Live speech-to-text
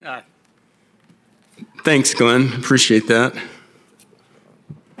Uh, Thanks, Glenn. Appreciate that.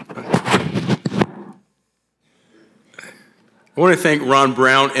 I want to thank Ron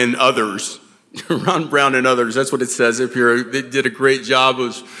Brown and others. Ron Brown and others, that's what it says up here. They did a great job. I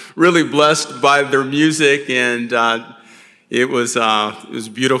was really blessed by their music, and it was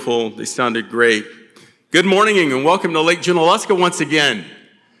beautiful. They sounded great. Good morning, and welcome to Lake Junaluska once again.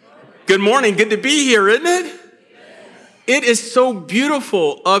 Good morning. Good to be here, isn't it? It is so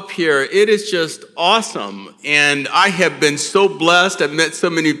beautiful up here. It is just awesome. And I have been so blessed. I've met so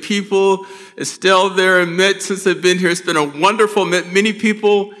many people. Estelle there, I've met since I've been here. It's been a wonderful, met many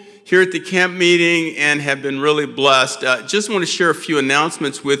people here at the camp meeting and have been really blessed. Just want to share a few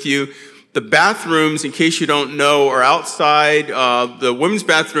announcements with you. The bathrooms, in case you don't know, are outside. The women's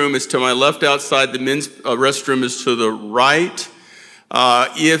bathroom is to my left outside. The men's restroom is to the right. I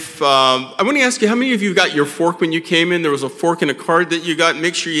want to ask you, how many of you got your fork when you came in? There was a fork and a card that you got.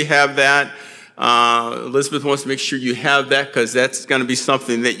 Make sure you have that. Elizabeth wants to make sure you have that because that's going to be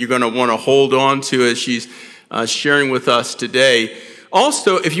something that you're going to want to hold on to as she's sharing with us today.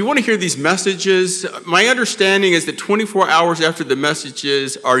 Also, if you want to hear these messages, my understanding is that 24 hours after the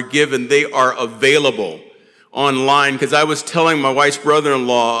messages are given, they are available online, because I was telling my wife's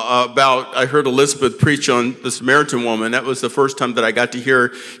brother-in-law I heard Elizabeth preach on the Samaritan woman. That was the first time that I got to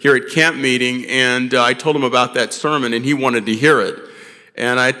hear here at camp meeting, and I told him about that sermon, and he wanted to hear it.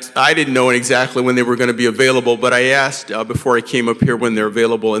 And I didn't know exactly when they were going to be available, but I asked before I came up here when they're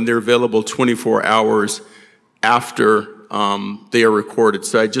available, and they're available 24 hours after they are recorded.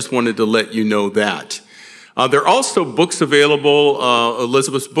 So I just wanted to let you know that. There are also books available.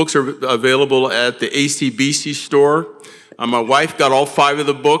 Elizabeth's books are available at the ACBC store. My wife got all 5 of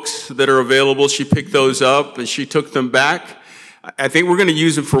the books that are available. She picked those up and she took them back. I think we're going to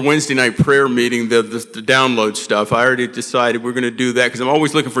use them for Wednesday night prayer meeting, the download stuff. I already decided we're going to do that because I'm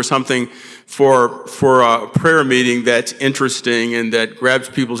always looking for something for a prayer meeting that's interesting and that grabs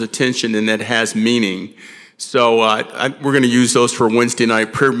people's attention and that has meaning. So we're going to use those for Wednesday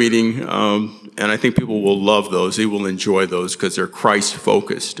night prayer meeting, and I think people will love those. They will enjoy those because they're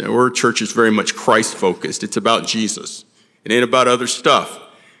Christ-focused. And our church is very much Christ-focused. It's about Jesus. It ain't about other stuff.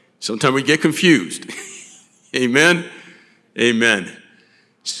 Sometimes we get confused. Amen? Amen.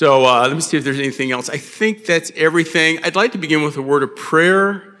 So let me see if there's anything else. I think that's everything. I'd like to begin with a word of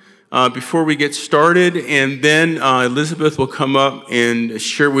prayer before we get started, and then Elizabeth will come up and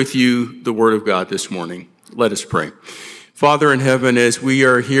share with you the Word of God this morning. Let us pray. Father in heaven, as we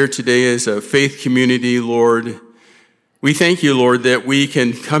are here today as a faith community, Lord, we thank you, Lord, that we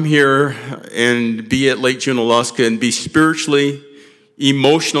can come here and be at Lake Junaluska and be spiritually,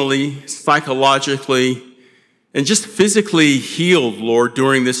 emotionally, psychologically, and just physically healed, Lord,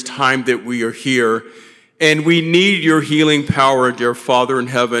 during this time that we are here. And we need your healing power, dear Father in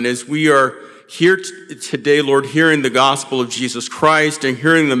heaven, as we are here today, Lord, hearing the gospel of Jesus Christ and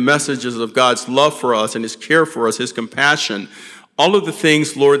hearing the messages of God's love for us and his care for us, his compassion, all of the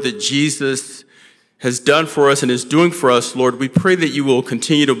things, Lord, that Jesus has done for us and is doing for us, Lord. We pray that you will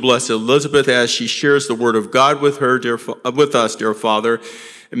continue to bless Elizabeth as she shares the word of God with us, dear Father.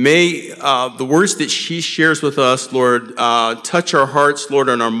 May the words that she shares with us, Lord, touch our hearts, Lord,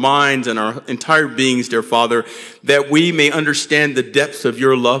 and our minds and our entire beings, dear Father, that we may understand the depths of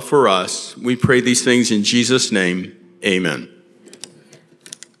your love for us. We pray these things in Jesus' name. Amen.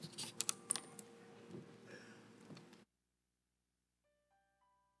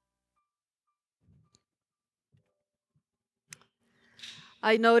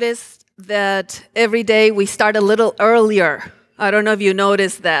 I noticed that every day we start a little earlier. I don't know if you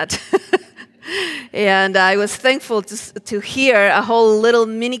noticed that. And I was thankful to hear a whole little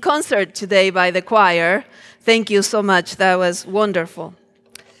mini concert today by the choir. Thank you so much. That was wonderful.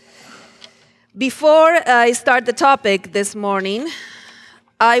 Before I start the topic this morning,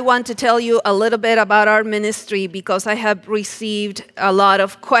 I want to tell you a little bit about our ministry because I have received a lot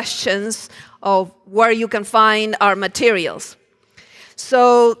of questions of where you can find our materials.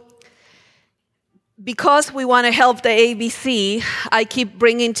 So, because we want to help the ABC, I keep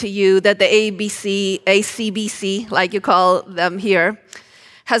bringing to you that the ACBC, like you call them here,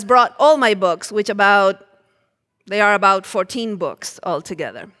 has brought all my books, they are about 14 books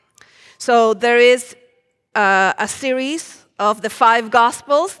altogether. So there is a series of the 5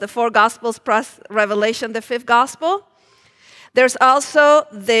 Gospels, the 4 Gospels plus Revelation, the 5th Gospel. There's also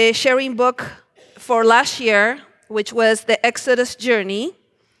the sharing book for last year, which was the Exodus Journey.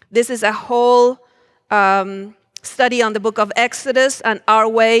 This is a whole study on the book of Exodus and our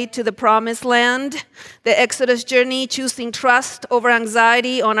way to the promised land. The Exodus Journey, choosing trust over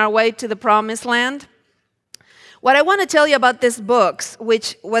anxiety on our way to the promised land. What I want to tell you about these books,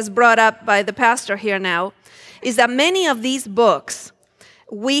 which was brought up by the pastor here now, is that many of these books,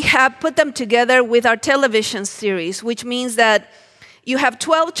 we have put them together with our television series, which means that you have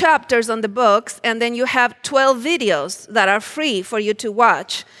 12 chapters on the books, and then you have 12 videos that are free for you to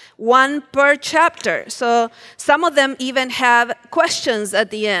watch, one per chapter. So some of them even have questions at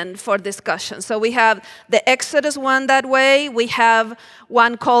the end for discussion. So we have the Exodus one that way. We have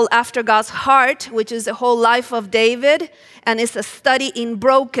one called After God's Heart, which is the whole life of David, and it's a study in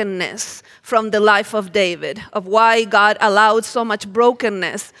brokenness from the life of David, of why God allowed so much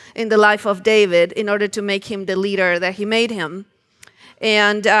brokenness in the life of David in order to make him the leader that he made him.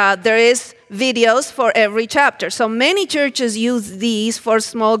 And there is videos for every chapter. So many churches use these for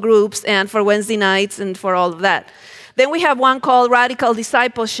small groups and for Wednesday nights and for all of that. Then we have one called Radical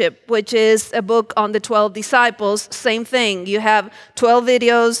Discipleship, which is a book on the 12 disciples. Same thing. You have 12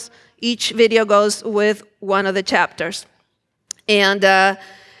 videos. Each video goes with one of the chapters. And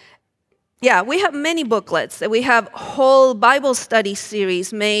we have many booklets. We have whole Bible study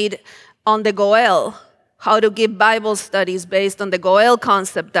series made on the Goel, how to give Bible studies based on the Goel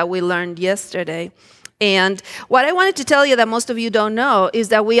concept that we learned yesterday. And what I wanted to tell you that most of you don't know is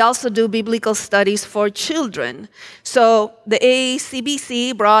that we also do biblical studies for children. So the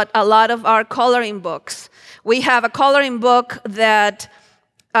AACBC brought a lot of our coloring books. We have a coloring book that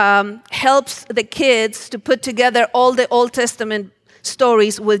helps the kids to put together all the Old Testament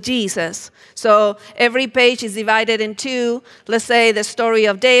stories with Jesus. So every page is divided in two. Let's say the story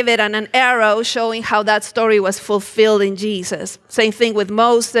of David and an arrow showing how that story was fulfilled in Jesus. Same thing with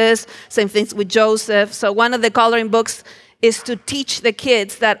Moses, same things with Joseph. So one of the coloring books is to teach the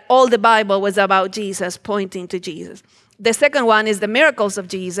kids that all the Bible was about Jesus, pointing to Jesus. The second one is the miracles of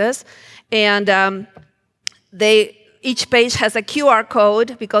Jesus. And each page has a QR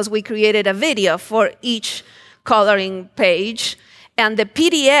code because we created a video for each coloring page. And the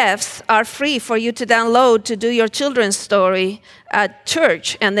PDFs are free for you to download to do your children's story at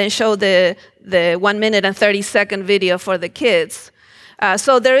church and then show the 1 minute and 30-second video for the kids.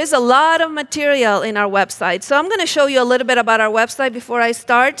 So there is a lot of material in our website. So I'm going to show you a little bit about our website before I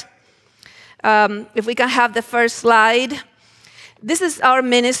start. If we can have the first slide. This is our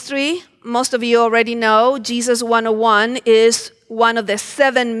ministry. Most of you already know Jesus 101 is one of the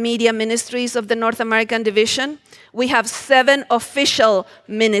 7 media ministries of the North American Division. We have 7 official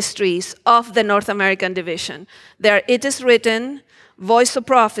ministries of the North American Division. They're It Is Written, Voice of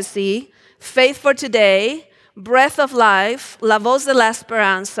Prophecy, Faith for Today, Breath of Life, La Voz de la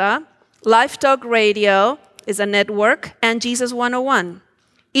Esperanza, Life Talk Radio is a network, and Jesus 101.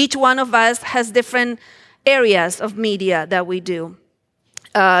 Each one of us has different areas of media that we do.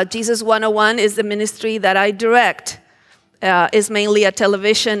 Jesus 101 is the ministry that I direct. Is mainly a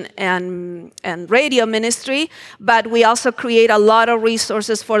television and radio ministry, but we also create a lot of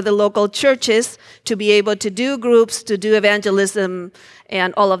resources for the local churches to be able to do groups, to do evangelism,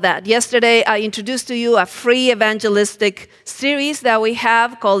 and all of that. Yesterday, I introduced to you a free evangelistic series that we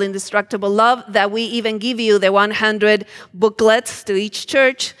have called Indestructible Love, that we even give you the 100 booklets to each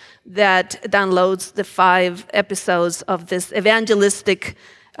church that downloads the 5 episodes of this evangelistic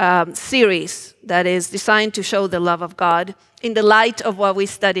series that is designed to show the love of God in the light of what we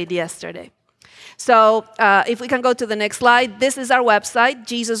studied yesterday. So if we can go to the next slide, this is our website,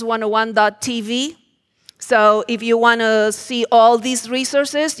 jesus101.tv. So if you want to see all these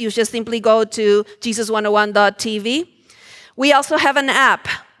resources, you just simply go to jesus101.tv. We also have an app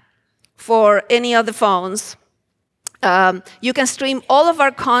for any of the phones. You can stream all of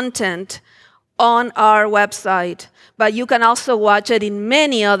our content on our website, but you can also watch it in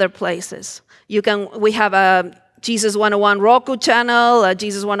many other places. We have a Jesus 101 Roku channel, a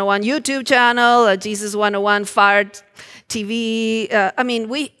Jesus 101 YouTube channel, a Jesus 101 Fire TV.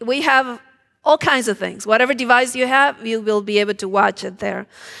 We have all kinds of things. Whatever device you have, you will be able to watch it there.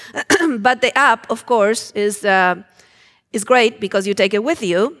 But the app, of course, is great because you take it with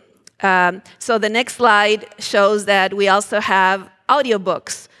you. So the next slide shows that we also have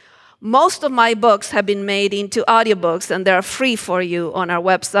audiobooks. Most of my books have been made into audiobooks, and they're free for you on our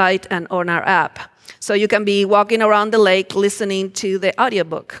website and on our app. So you can be walking around the lake listening to the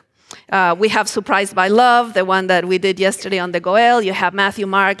audiobook. We have Surprised by Love, the one that we did yesterday on the Goel. You have Matthew,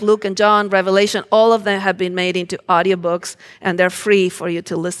 Mark, Luke, and John, Revelation. All of them have been made into audiobooks, and they're free for you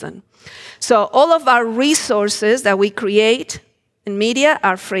to listen. So all of our resources that we create in media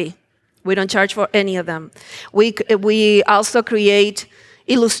are free. We don't charge for any of them. We also create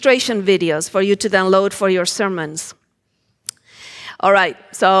illustration videos for you to download for your sermons. All right,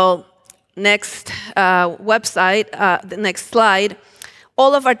 so next the next slide.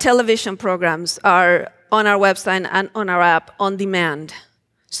 All of our television programs are on our website and on our app on demand.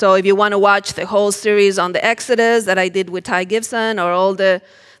 So if you want to watch the whole series on the Exodus that I did with Ty Gibson, or all the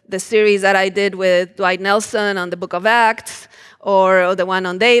series that I did with Dwight Nelson on the book of Acts, or the one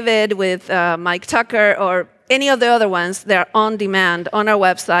on David with Mike Tucker, or any of the other ones, they're on demand on our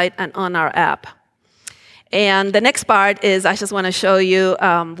website and on our app. And the next part is I just want to show you,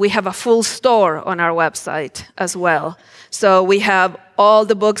 we have a full store on our website as well. So we have all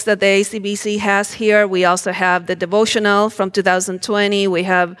the books that the ACBC has here. We also have the devotional from 2020. We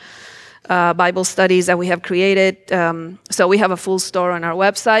have Bible studies that we have created. So we have a full store on our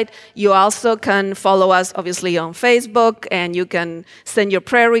website. You also can follow us, obviously, on Facebook, and you can send your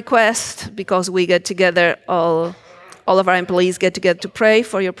prayer requests, because we get together, all of our employees get together to pray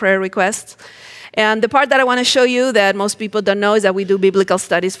for your prayer requests. And the part that I want to show you that most people don't know is that we do biblical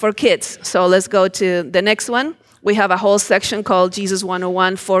studies for kids. So let's go to the next one. We have a whole section called Jesus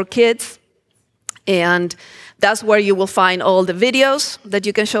 101 for Kids. And that's where you will find all the videos that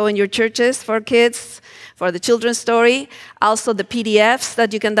you can show in your churches for kids, for the children's story. Also the PDFs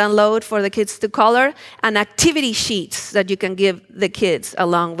that you can download for the kids to color, and activity sheets that you can give the kids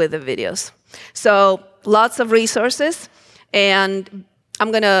along with the videos. So lots of resources. And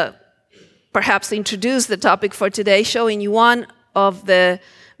I'm going to perhaps introduce the topic for today, showing you one of the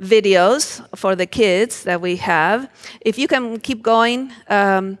videos for the kids that we have. If you can keep going,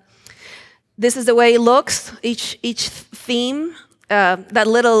 this is the way it looks. Each theme, that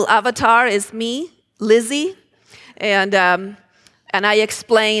little avatar is me, Lizzie, and I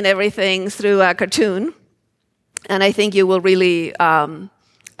explain everything through a cartoon. And I think you will really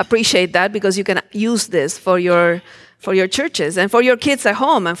appreciate that, because you can use this for your churches and for your kids at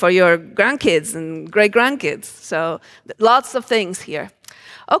home and for your grandkids and great-grandkids. So lots of things here.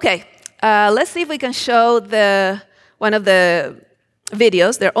 Okay, let's see if we can show one of the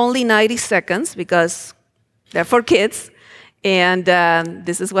videos. They're only 90 seconds because they're for kids. And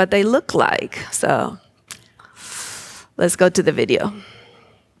this is what they look like. So let's go to the video.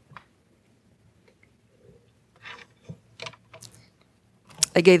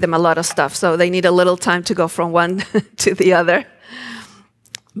 I gave them a lot of stuff, so they need a little time to go from one to the other.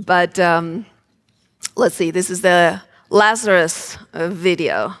 But let's see, this is the Lazarus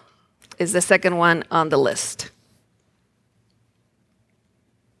video. It's the second one on the list.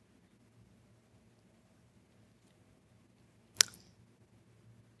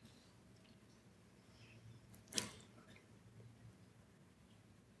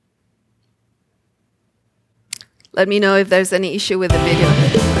 Let me know if there's any issue with the video.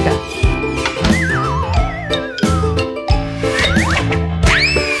 Okay.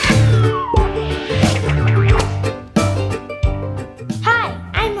 Hi,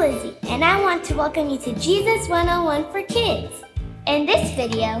 I'm Lizzie, and I want to welcome you to Jesus 101 for Kids. In this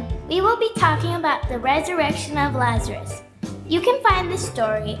video, we will be talking about the resurrection of Lazarus. You can find this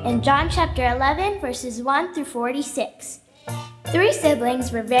story in John chapter 11, verses 1 through 46. 3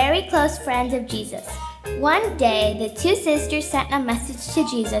 siblings were very close friends of Jesus. One day, the 2 sisters sent a message to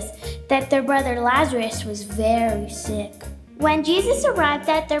Jesus that their brother Lazarus was very sick. When Jesus arrived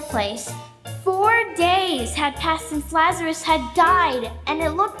at their place, 4 days had passed since Lazarus had died, and it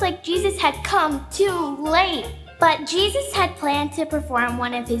looked like Jesus had come too late. But Jesus had planned to perform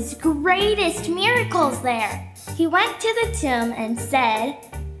one of his greatest miracles there. He went to the tomb and said,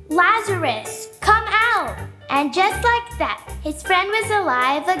 "Lazarus, come out!" And just like that, his friend was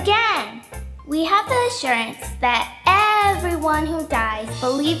alive again. We have the assurance that everyone who dies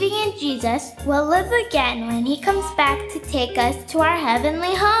believing in Jesus will live again when he comes back to take us to our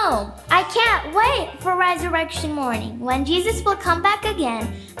heavenly home. I can't wait for resurrection morning, when Jesus will come back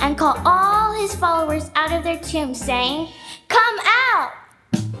again and call all his followers out of their tombs saying, "Come out!"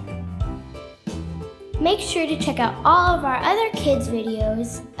 Make sure to check out all of our other kids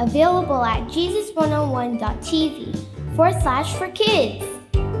videos available at jesus101.tv/for-kids.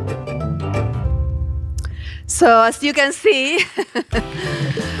 So as you can see,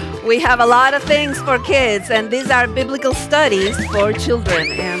 we have a lot of things for kids, and these are biblical studies for children,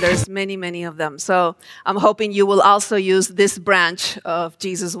 and there's many, many of them. So I'm hoping you will also use this branch of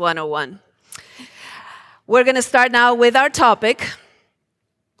Jesus 101. We're going to start now with our topic.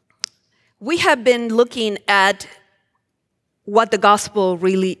 We have been looking at what the gospel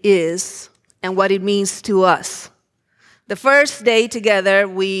really is and what it means to us. The first day together,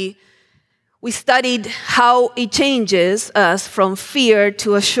 we studied how it changes us from fear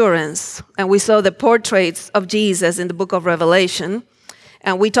to assurance. And we saw the portraits of Jesus in the book of Revelation.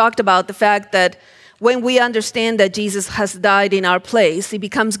 And we talked about the fact that when we understand that Jesus has died in our place, it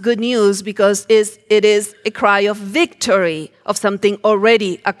becomes good news because it is a cry of victory of something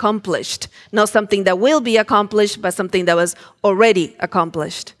already accomplished. Not something that will be accomplished, but something that was already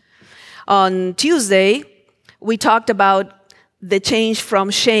accomplished. On Tuesday, we talked about the change from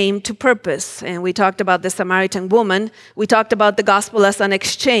shame to purpose. And we talked about the Samaritan woman. We talked about the gospel as an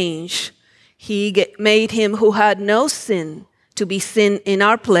exchange. He made him who had no sin to be sin in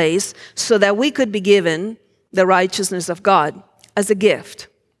our place so that we could be given the righteousness of God as a gift.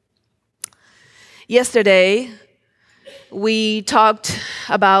 Yesterday, we talked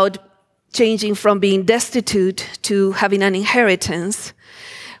about changing from being destitute to having an inheritance.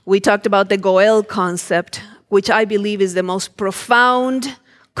 We talked about the Goel concept, which I believe is the most profound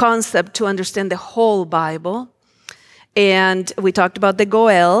concept to understand the whole Bible. And we talked about the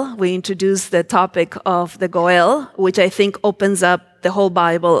Goel. We introduced the topic of the Goel, which I think opens up the whole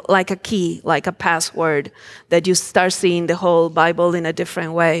Bible like a key, like a password, that you start seeing the whole Bible in a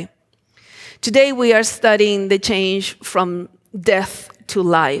different way. Today we are studying the change from death to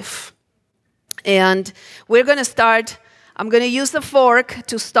life. And we're going to start, I'm going to use the fork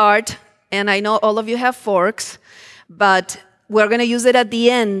to start, and I know all of you have forks, but we're going to use it at the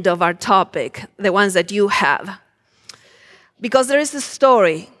end of our topic, the ones that you have. Because there is a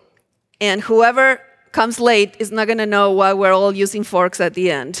story, and whoever comes late is not going to know why we're all using forks at the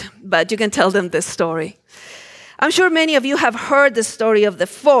end, but you can tell them this story. I'm sure many of you have heard the story of the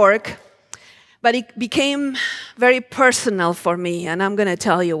fork, but it became very personal for me, and I'm going to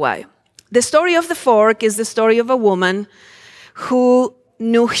tell you why. The story of the fork is the story of a woman who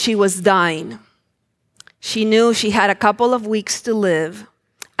knew she was dying. She knew she had a couple of weeks to live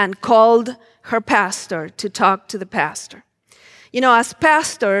and called her pastor to talk to the pastor. You know, as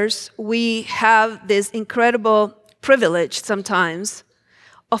pastors, we have this incredible privilege sometimes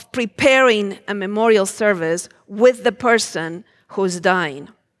of preparing a memorial service with the person who's dying.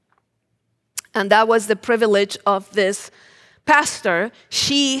 And that was the privilege of this pastor.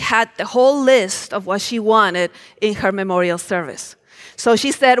 She had the whole list of what she wanted in her memorial service. So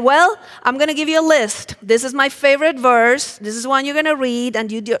she said, well, I'm going to give you a list. This is my favorite verse. This is one you're going to read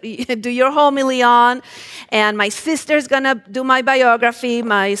and you do your homily on. And my sister's going to do my biography.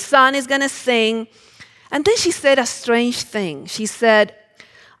 My son is going to sing. And then she said a strange thing. She said,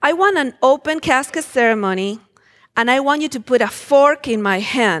 I want an open casket ceremony, and I want you to put a fork in my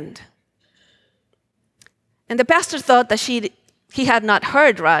hand. And the pastor thought that he had not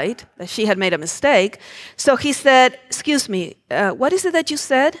heard right, that she had made a mistake. So he said, excuse me, what is it that you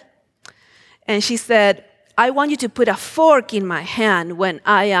said? And she said, I want you to put a fork in my hand when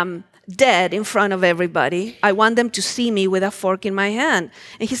I am dead in front of everybody. I want them to see me with a fork in my hand.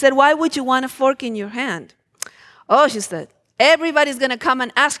 And he said, why would you want a fork in your hand? Oh, she said, everybody's going to come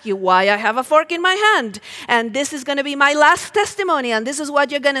and ask you why I have a fork in my hand. And this is going to be my last testimony, and this is what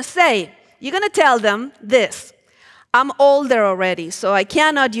you're going to say. You're going to tell them this. I'm older already, so I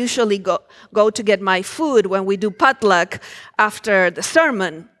cannot usually go to get my food when we do potluck after the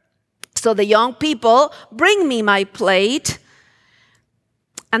sermon. So the young people bring me my plate,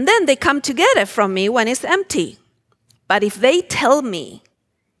 and then they come to get it from me when it's empty. But if they tell me,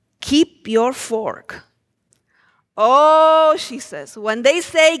 keep your fork. Oh, she says, when they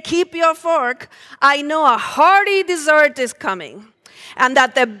say keep your fork, I know a hearty dessert is coming, and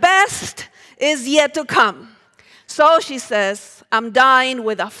that the best is yet to come. So she says, I'm dying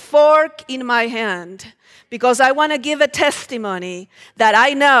with a fork in my hand because I want to give a testimony that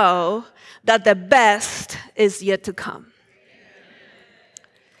I know that the best is yet to come.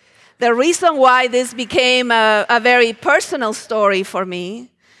 The reason why this became a very personal story for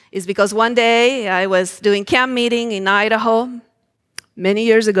me is because one day I was doing camp meeting in Idaho many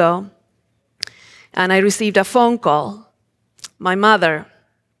years ago, and I received a phone call. My mother,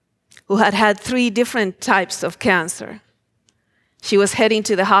 who had had 3 different types of cancer. She was heading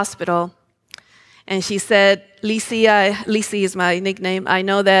to the hospital, and she said, Lisi is my nickname. I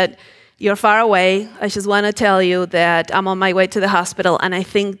know that you're far away. I just want to tell you that I'm on my way to the hospital, and I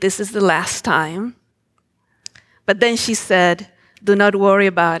think this is the last time. But then she said, do not worry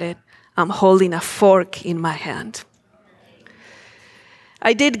about it. I'm holding a fork in my hand.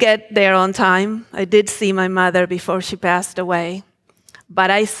 I did get there on time. I did see my mother before she passed away. But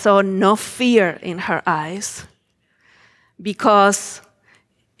I saw no fear in her eyes because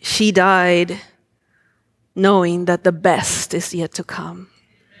she died knowing that the best is yet to come.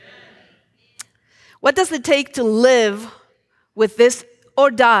 What does it take to live with this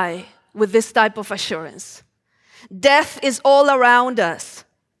or die with this type of assurance? Death is all around us.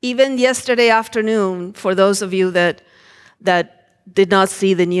 Even yesterday afternoon, for those of you that did not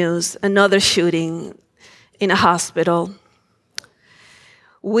see the news, another shooting in a hospital.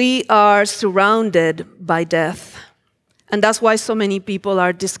 We are surrounded by death, and that's why so many people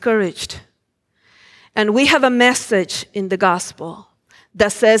are discouraged. And we have a message in the gospel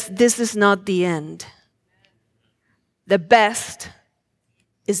that says this is not the end. The best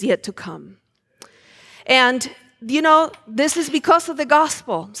is yet to come. And, this is because of the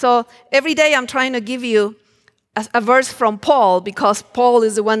gospel. So every day I'm trying to give you a verse from Paul, because Paul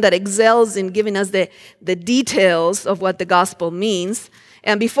is the one that excels in giving us the details of what the gospel means.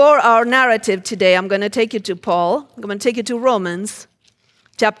 And before our narrative today, I'm going to take you to Paul. I'm going to take you to Romans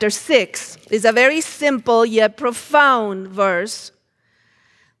chapter 6. It's a very simple yet profound verse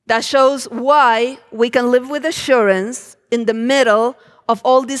that shows why we can live with assurance in the middle of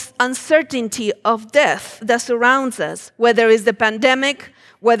all this uncertainty of death that surrounds us, whether it's the pandemic,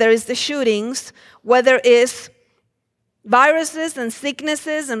 whether it's the shootings, whether it's viruses and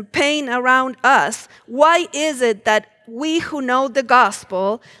sicknesses and pain around us. Why is it that we who know the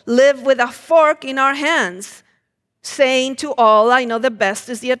gospel live with a fork in our hands, saying to all, I know the best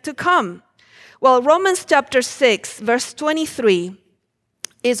is yet to come? Well, Romans chapter 6, verse 23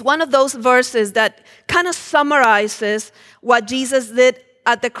 is one of those verses that kind of summarizes what Jesus did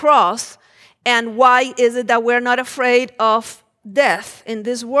at the cross and why is it that we're not afraid of death in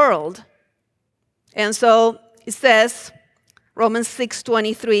this world. And so it says, Romans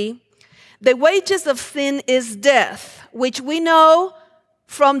 6:23, the wages of sin is death, which we know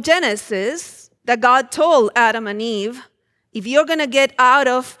from Genesis that God told Adam and Eve, if you're going to get out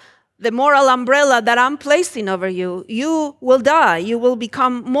of the moral umbrella that I'm placing over you, you will die. You will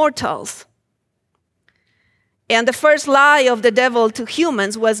become mortals. And the first lie of the devil to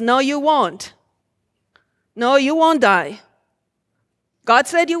humans was, no, you won't. No, you won't die. God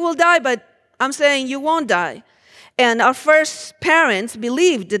said you will die, but I'm saying you won't die. And our first parents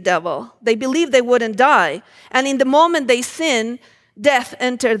believed the devil. They believed they wouldn't die. And in the moment they sinned, death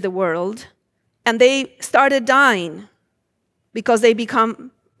entered the world. And they started dying because they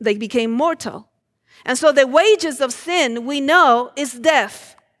became mortal. And so the wages of sin, we know, is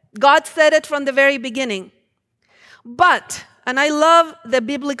death. God said it from the very beginning. But, and I love the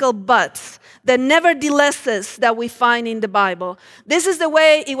biblical buts, the neverthelesses that we find in the Bible. This is the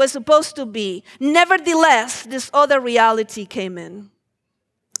way it was supposed to be. Nevertheless, this other reality came in.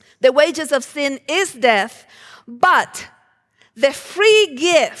 The wages of sin is death, but the free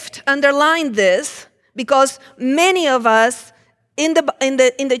gift, underline this, because many of us in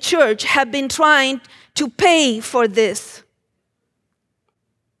the church have been trying to pay for this.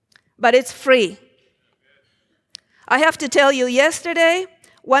 But it's free. I have to tell you, yesterday,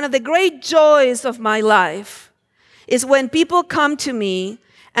 one of the great joys of my life is when people come to me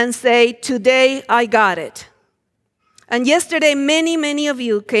and say, today I got it. And yesterday, many of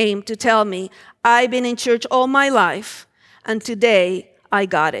you came to tell me, I've been in church all my life, and today I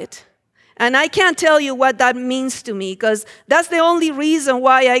got it. And I can't tell you what that means to me, because that's the only reason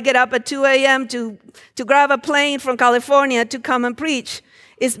why I get up at 2 a.m. to grab a plane from California to come and preach.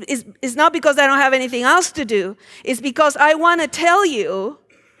 It's not because I don't have anything else to do. It's because I want to tell you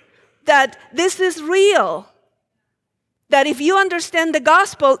that this is real. That if you understand the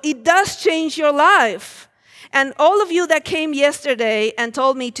gospel, it does change your life. And all of you that came yesterday and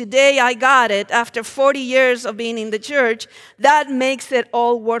told me, today I got it, after 40 years of being in the church, that makes it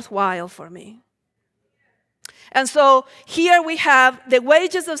all worthwhile for me. And so here we have the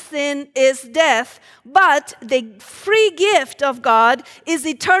wages of sin is death, but the free gift of God is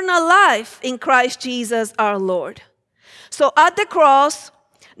eternal life in Christ Jesus our Lord. So at the cross,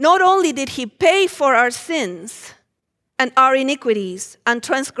 not only did he pay for our sins and our iniquities and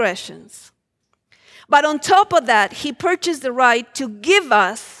transgressions, but on top of that, he purchased the right to give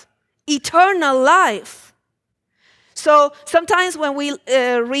us eternal life. So sometimes when we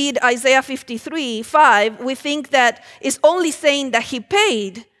read Isaiah 53:5, we think that it's only saying that he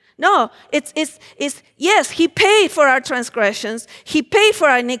paid. No, it's yes, he paid for our transgressions, he paid for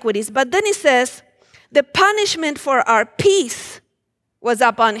our iniquities, but then it says the punishment for our peace was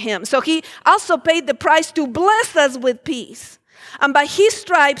upon him. So he also paid the price to bless us with peace. And by his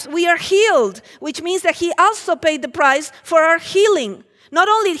stripes we are healed, which means that he also paid the price for our healing. Not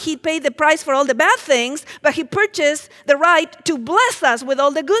only did he pay the price for all the bad things, but he purchased the right to bless us with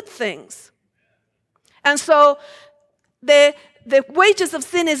all the good things. And so the wages of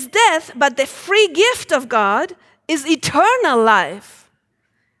sin is death, but the free gift of God is eternal life,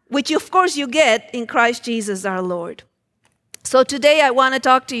 which of course you get in Christ Jesus our Lord. So today I want to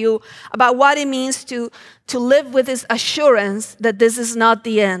talk to you about what it means to live with this assurance that this is not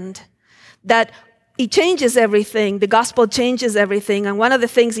the end. That He changes everything. The gospel changes everything. And one of the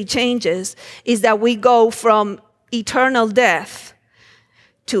things he changes is that we go from eternal death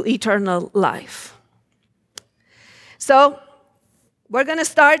to eternal life. So we're going to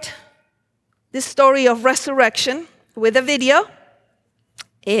start this story of resurrection with a video.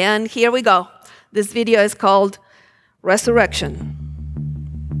 And here we go. This video is called Resurrection.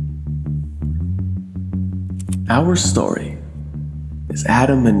 Our story is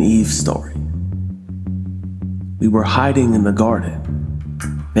Adam and Eve's story. We were hiding in the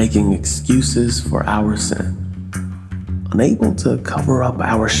garden, making excuses for our sin, unable to cover up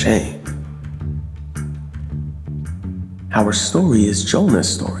our shame. Our story is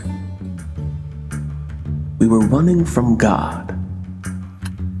Jonah's story. We were running from God,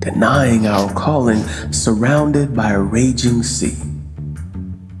 denying our calling, surrounded by a raging sea.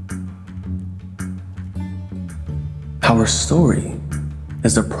 Our story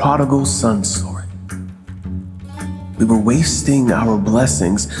is the prodigal son story. We were wasting our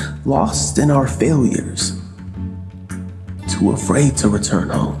blessings, lost in our failures, too afraid to return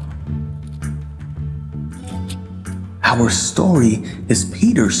home. Our story is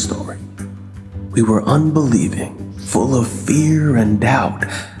Peter's story. We were unbelieving, full of fear and doubt,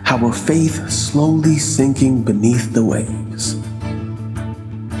 our faith slowly sinking beneath the waves.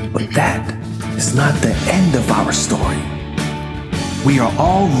 But that is not the end of our story. We are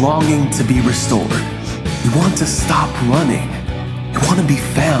all longing to be restored. We want to stop running. We want to be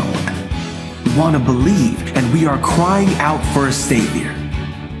found. We want to believe, and we are crying out for a Savior.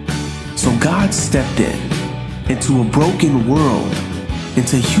 So God stepped into a broken world,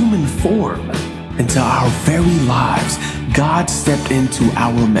 into human form, into our very lives. God stepped into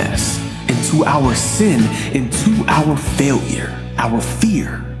our mess, into our sin, into our failure, our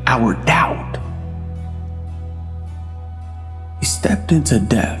fear, our doubt. He stepped into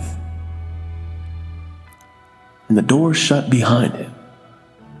death, and the door shut behind him.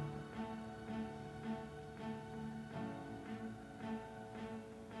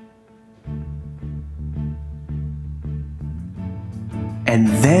 And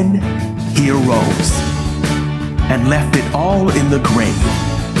then he arose and left it all in the grave.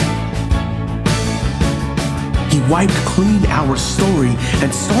 He wiped clean our story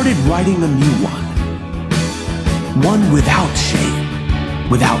and started writing a new one. One without shame,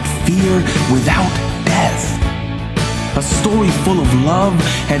 without fear, without death. A story full of love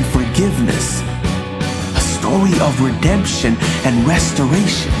and forgiveness. A story of redemption and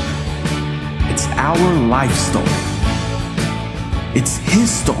restoration. It's our life story. It's his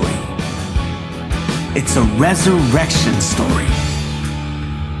story. It's a resurrection story.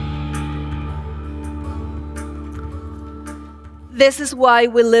 This is why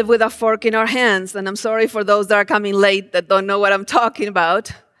we live with a fork in our hands. And I'm sorry for those that are coming late that don't know what I'm talking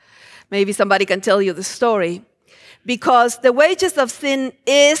about. Maybe somebody can tell you the story. Because the wages of sin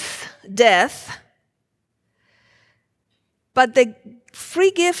is death. But the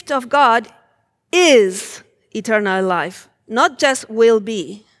free gift of God is eternal life. Not just will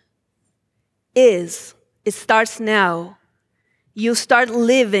be. Is. It starts now. You start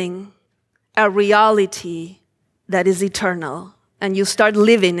living a reality that is eternal. And you start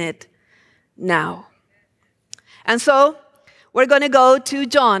living it now. And so, we're going to go to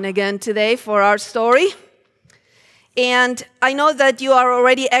John again today for our story. And I know that you are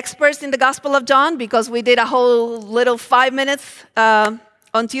already experts in the Gospel of John because we did a whole little 5 minutes on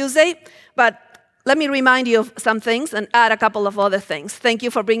Tuesday. But let me remind you of some things and add a couple of other things. Thank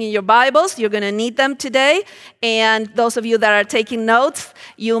you for bringing your Bibles. You're going to need them today. And those of you that are taking notes,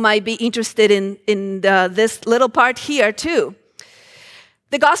 you might be interested in this little part here too.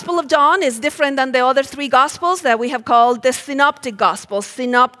 The Gospel of John is different than the other three Gospels that we have called the Synoptic Gospels.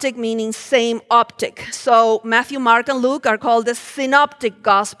 Synoptic meaning same optic. So Matthew, Mark, and Luke are called the Synoptic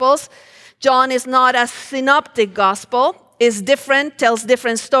Gospels. John is not a synoptic gospel. Is different, tells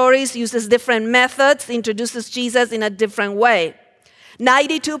different stories, uses different methods, introduces Jesus in a different way.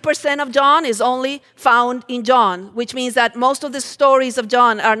 92% of John is only found in John, which means that most of the stories of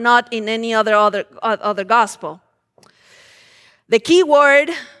John are not in any other gospel. The key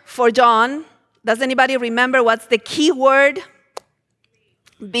word for John, does anybody remember what's the key word?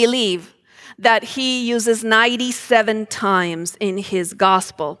 Believe. That he uses 97 times in his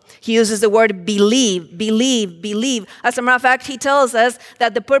gospel. He uses the word believe, believe, believe. As a matter of fact, he tells us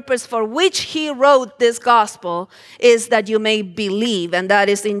that the purpose for which he wrote this gospel is that you may believe. And that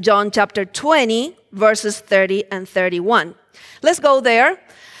is in John chapter 20, verses 30 and 31. Let's go there.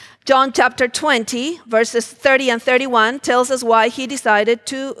 John chapter 20, verses 30 and 31 tells us why he decided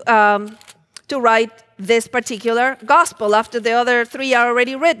to write this particular gospel after the other three are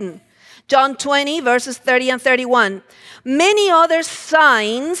already written. John 20, verses 30 and 31. Many other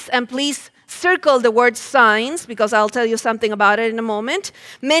signs, and please circle the word signs because I'll tell you something about it in a moment.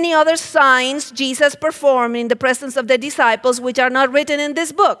 Many other signs Jesus performed in the presence of the disciples, which are not written in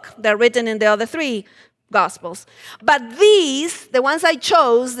this book. They're written in the other 3 Gospels. But these, the ones I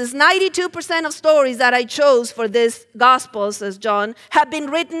chose, this 92% of stories that I chose for this Gospel, says John, have been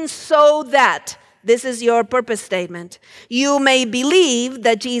written so that, this is your purpose statement, you may believe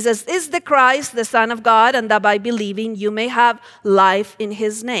that Jesus is the Christ, the Son of God, and that by believing you may have life in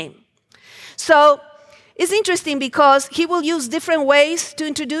his name. So it's interesting because he will use different ways to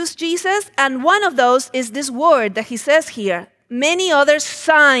introduce Jesus, and one of those is this word that he says here, many other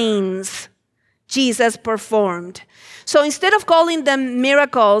signs Jesus performed. So instead of calling them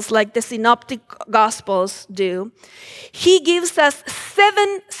miracles like the synoptic gospels do, he gives us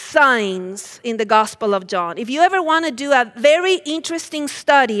 7 signs in the Gospel of John. If you ever want to do a very interesting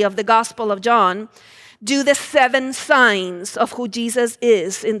study of the Gospel of John, do the 7 signs of who Jesus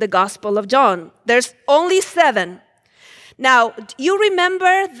is in the Gospel of John. There's only 7. Now, you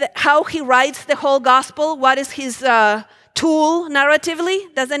remember how he writes the whole Gospel? What is his tool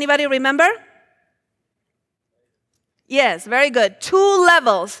narratively? Does anybody remember? Yes, very good. 2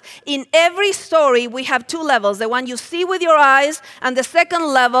 levels. In every story, we have 2 levels. The one you see with your eyes, and the second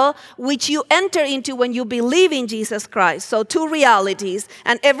level, which you enter into when you believe in Jesus Christ. So 2 realities.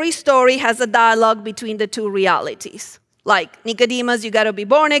 And every story has a dialogue between the 2 realities. Like Nicodemus, you got to be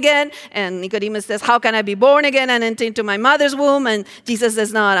born again. And Nicodemus says, how can I be born again and enter into my mother's womb? And Jesus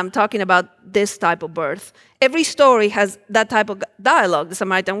says, no, I'm talking about this type of birth. Every story has that type of dialogue. The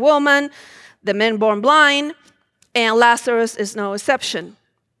Samaritan woman, the man born blind, and Lazarus is no exception.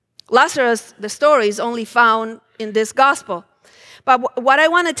 Lazarus, the story is only found in this gospel. But what I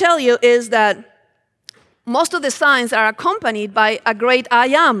want to tell you is that most of the signs are accompanied by a great I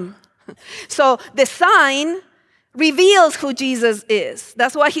am. So the sign reveals who Jesus is.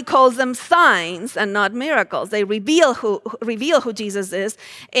 That's why he calls them signs and not miracles. They reveal who Jesus is,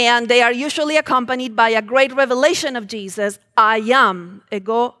 and they are usually accompanied by a great revelation of Jesus, I am,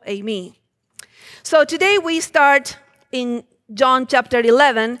 ego eimi. So today we start in John chapter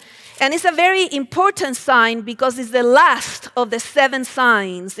 11, and it's a very important sign because it's the last of the 7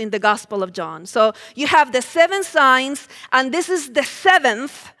 signs in the Gospel of John. So you have the 7 signs, and this is the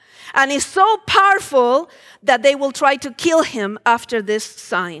 7th, and it's so powerful that they will try to kill him after this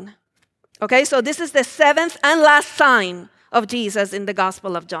sign. Okay, so this is the 7th and last sign of Jesus in the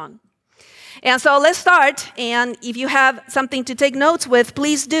Gospel of John. And so let's start, and if you have something to take notes with,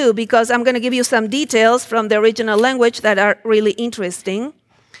 please do, because I'm going to give you some details from the original language that are really interesting.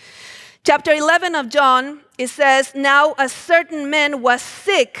 Chapter 11 of John, it says, now a certain man was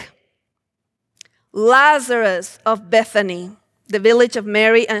sick, Lazarus of Bethany, the village of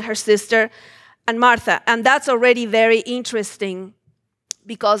Mary and her sister and Martha. And that's already very interesting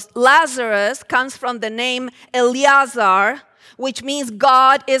because Lazarus comes from the name Eleazar, which means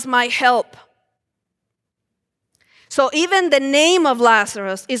God is my help. So even the name of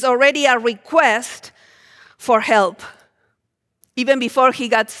Lazarus is already a request for help, even before he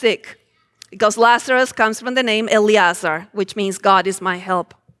got sick, because Lazarus comes from the name Eleazar, which means God is my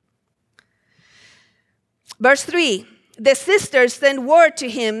help. Verse 3, the sisters sent word to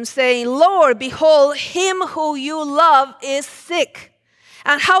him saying, Lord, behold, him who you love is sick.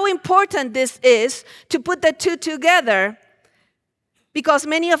 And how important this is to put the 2 together. Because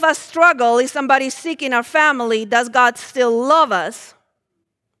many of us struggle. Is somebody sick in our family? Does God still love us?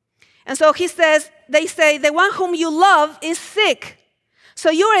 And so they say, the one whom you love is sick.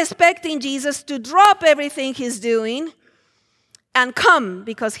 So you're expecting Jesus to drop everything he's doing and come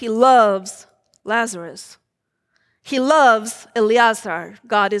because he loves Lazarus. He loves Eleazar.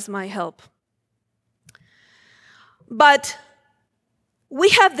 God is my help. But we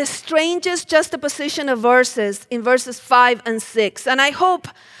have the strangest juxtaposition of verses in verses 5 and 6. And I hope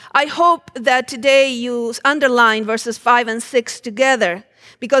that today you underline verses 5 and 6 together,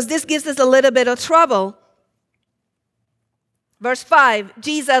 because this gives us a little bit of trouble. Verse 5,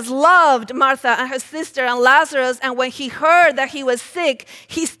 Jesus loved Martha and her sister and Lazarus, and when he heard that he was sick,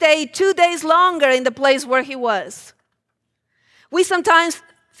 he stayed 2 days longer in the place where he was. We sometimes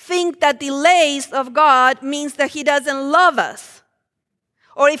think that delays of God means that he doesn't love us.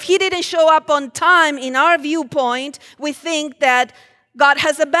 Or if he didn't show up on time in our viewpoint, we think that God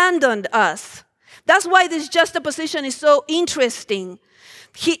has abandoned us. That's why this juxtaposition is so interesting.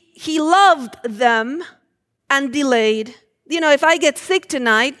 He loved them and delayed. You know, if I get sick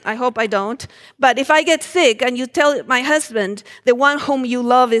tonight, I hope I don't, but if I get sick and you tell my husband, the one whom you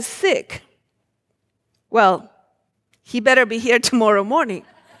love is sick, well, he better be here tomorrow morning.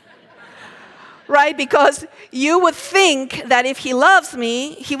 right? Because you would think that if he loves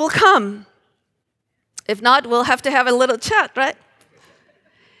me, he will come. If not, we'll have to have a little chat, right?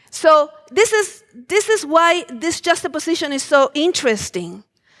 So this is why this juxtaposition is so interesting.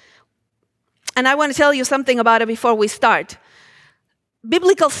 And I want to tell you something about it before we start.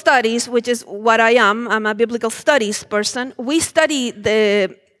 Biblical studies, which is what I am, I'm a biblical studies person. We study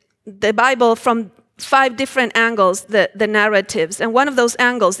the Bible from 5 different angles, the narratives. And one of those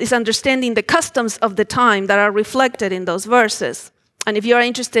angles is understanding the customs of the time that are reflected in those verses. And if you're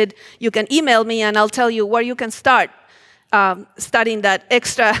interested, you can email me and I'll tell you where you can start studying that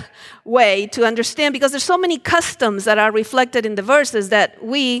extra way to understand, because there's so many customs that are reflected in the verses that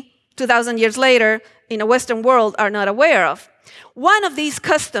we, 2,000 years later, in a Western world, are not aware of. One of these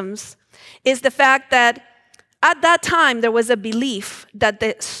customs is the fact that at that time there was a belief that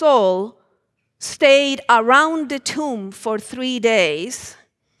the soul stayed around the tomb for 3 days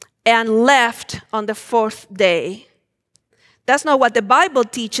and left on the 4th day. That's not what the Bible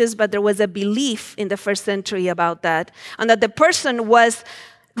teaches, but there was a belief in the first century about that, and that the person was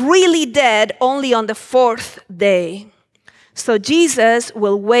really dead only on the 4th day. So Jesus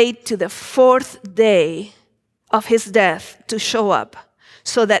will wait to the 4th day of his death to show up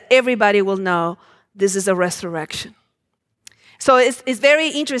so that everybody will know this is a resurrection. So it's very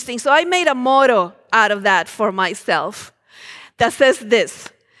interesting. So I made a motto out of that for myself that says this: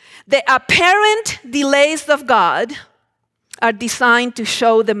 the apparent delays of God are designed to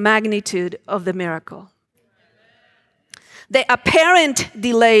show the magnitude of the miracle. The apparent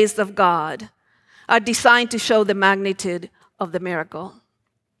delays of God are designed to show the magnitude of the miracle.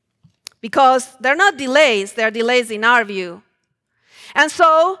 Because they're not delays, they're delays in our view. And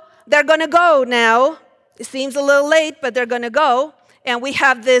so they're going to go now. It seems a little late, but they're going to go. And we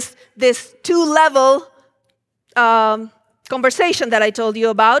have this 2-level conversation that I told you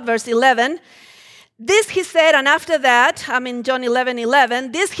about, verse 11. This he said, and after that, I'm in John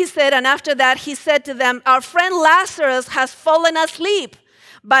 11:11. This he said, and after that he said to them, our friend Lazarus has fallen asleep,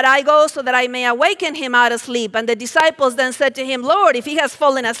 but I go so that I may awaken him out of sleep. And the disciples then said to him, Lord, if he has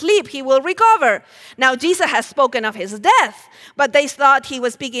fallen asleep, he will recover. Now Jesus has spoken of his death, but they thought he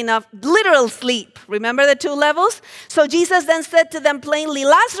was speaking of literal sleep. Remember the 2 levels? So Jesus then said to them plainly,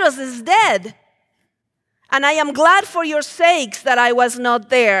 Lazarus is dead, and I am glad for your sakes that I was not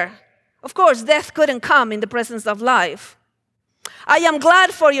there. Of course, death couldn't come in the presence of life. I am glad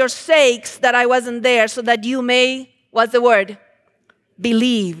for your sakes that I wasn't there, so that you may, what's the word?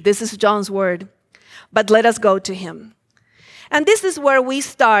 Believe. This is John's word. But let us go to him. And this is where we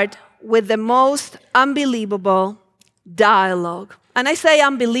start with the most unbelievable dialogue. And I say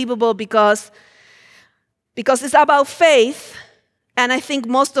unbelievable because it's about faith, and I think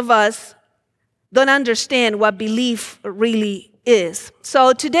most of us don't understand what belief really is.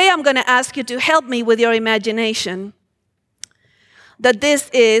 So today I'm going to ask you to help me with your imagination that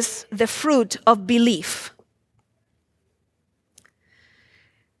this is the fruit of belief.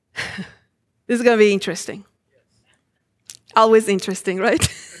 This is going to be interesting. Always interesting, right?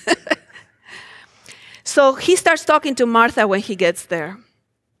 So he starts talking to Martha when he gets there.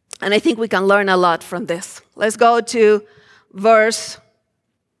 And I think we can learn a lot from this. Let's go to verse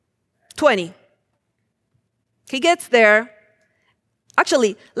 20. He gets there.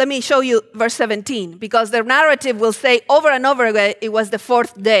 Actually, let me show you verse 17, because the narrative will say over and over again, it was the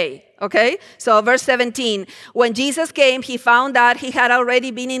 4th day, okay? So verse 17, when Jesus came, he found out he had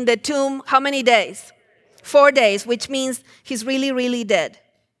already been in the tomb, how many days? 4 days, which means he's really, really dead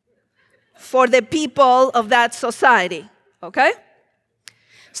for the people of that society, okay?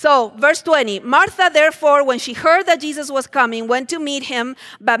 So, verse 20, Martha, therefore, when she heard that Jesus was coming, went to meet him,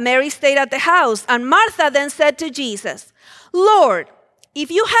 but Mary stayed at the house. And Martha then said to Jesus, Lord, if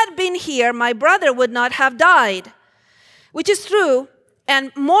you had been here, my brother would not have died. Which is true,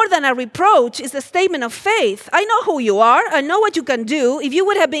 and more than a reproach is a statement of faith. I know who you are. I know what you can do. If you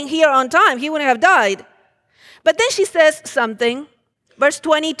would have been here on time, he wouldn't have died. But then she says something, verse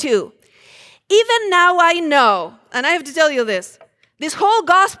 22. Even now I know, and I have to tell you this whole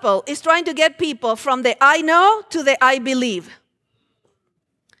gospel is trying to get people from the I know to the I believe.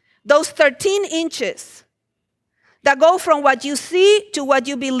 Those 13 inches that go from what you see to what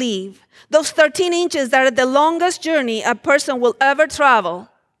you believe. Those 13 inches that are the longest journey a person will ever travel.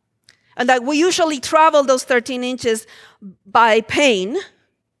 And that we usually travel those 13 inches by pain.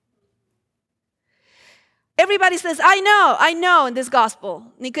 Everybody says, I know in this gospel.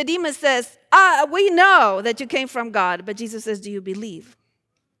 Nicodemus says, we know that you came from God. But Jesus says, do you believe?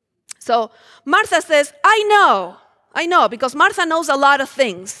 So Martha says, I know, because Martha knows a lot of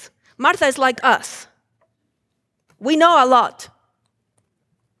things. Martha is like us. We know a lot.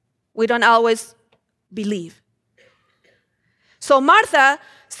 We don't always believe. So Martha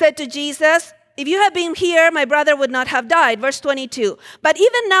said to Jesus, if you had been here, my brother would not have died. Verse 22. But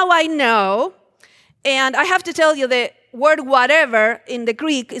even now I know, and I have to tell you the word whatever in the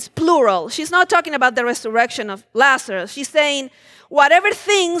Greek is plural. She's not talking about the resurrection of Lazarus. She's saying, whatever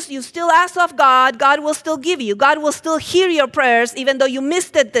things you still ask of God, God will still give you. God will still hear your prayers, even though you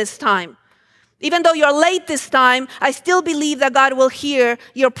missed it this time. Even though you're late this time, I still believe that God will hear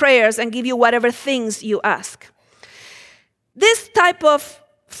your prayers and give you whatever things you ask. This type of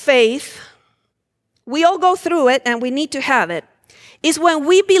faith, we all go through it and we need to have it, is when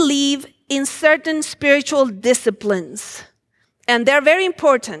we believe in certain spiritual disciplines. And they're very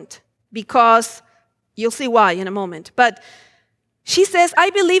important because you'll see why in a moment. But she says,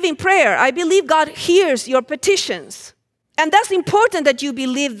 I believe in prayer. I believe God hears your petitions. And that's important that you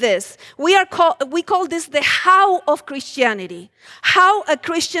believe this. We call this the how of Christianity. How a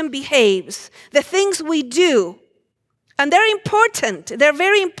Christian behaves. The things we do. And they're important. They're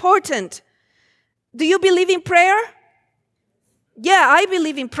very important. Do you believe in prayer? Yeah, I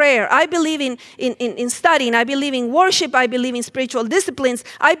believe in prayer. I believe in studying. I believe in worship. I believe in spiritual disciplines.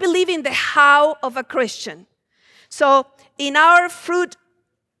 I believe in the how of a Christian. So in our fruit,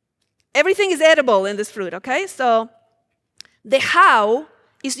 everything is edible in this fruit, okay? So the how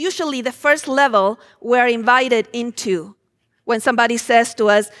is usually the first level we're invited into. When somebody says to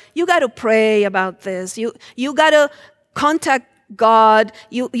us, you got to pray about this. You got to contact God.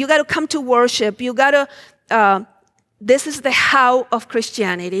 You got to come to worship. You got to... This is the how of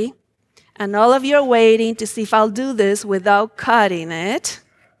Christianity. And all of you are waiting to see if I'll do this without cutting it.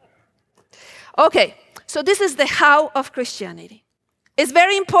 Okay, so this is the how of Christianity. It's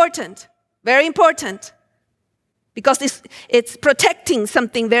very important, because it's protecting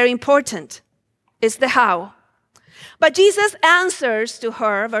something very important. It's the how. But Jesus answers to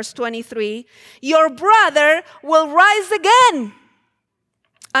her, verse 23, your brother will rise again.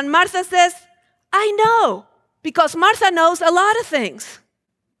 And Martha says, I know. Because Martha knows a lot of things.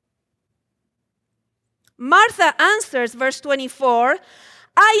 Martha answers, verse 24,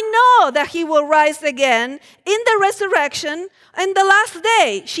 I know that he will rise again in the resurrection in the last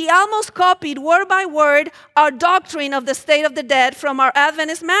day. She almost copied word by word our doctrine of the state of the dead from our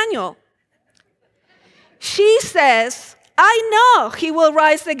Adventist manual. She says, I know he will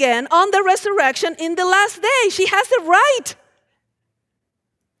rise again on the resurrection in the last day. She has it right.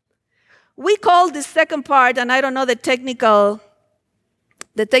 We call this second part, and I don't know the technical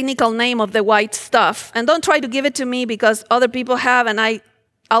name of the white stuff. And don't try to give it to me because other people have, and I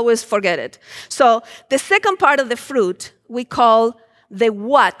always forget it. So the second part of the fruit, we call the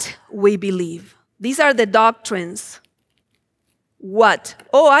what we believe. These are the doctrines. What?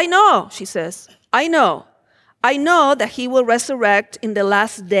 Oh, I know, she says. I know. I know that he will resurrect in the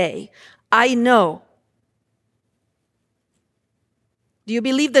last day. I know. Do you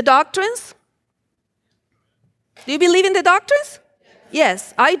believe the doctrines? Do you believe in the doctrines?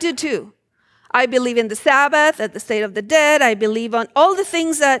 Yes, I do too. I believe in the Sabbath, at the state of the dead. I believe on all the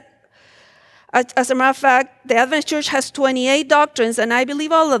things that, as a matter of fact, the Adventist Church has 28 doctrines, and I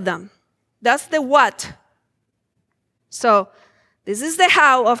believe all of them. That's the what. So, this is the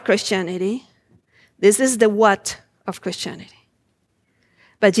how of Christianity. This is the what of Christianity.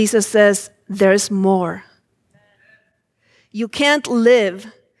 But Jesus says, there's more. You can't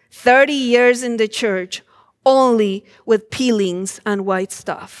live 30 years in the church only with peelings and white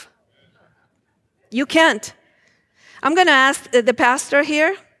stuff. You can't. I'm going to ask the pastor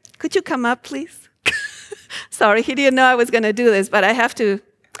here. Could you come up, please? Sorry, he didn't know I was going to do this, but I have to.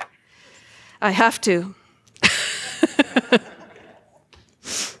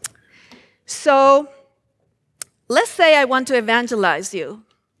 So, let's say I want to evangelize you.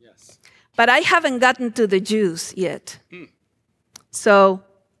 Yes. But I haven't gotten to the Jews yet. So,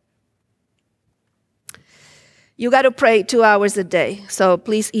 you got to pray 2 hours a day. So,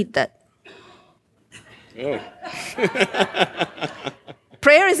 please eat that. Oh.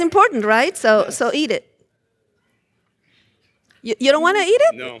 Prayer is important, right? So eat it. You don't want to eat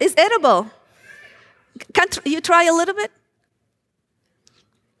it? No. It's edible. Can't you try a little bit?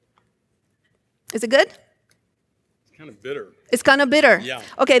 Is it good? It's kind of bitter. It's kind of bitter. Yeah.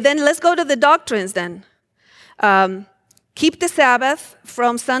 Okay, then let's go to the doctrines then. Keep the Sabbath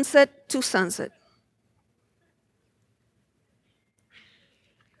from sunset to sunset.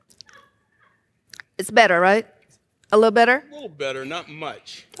 It's better, right? A little better? A little better, not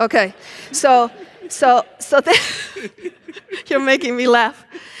much. Okay. So you're making me laugh.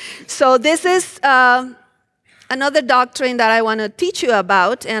 So this is another doctrine that I want to teach you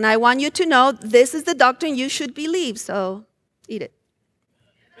about, and I want you to know this is the doctrine you should believe. So eat it.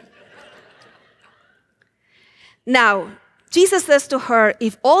 Now, Jesus says to her,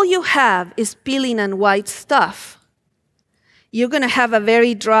 if all you have is peeling and white stuff, you're going to have a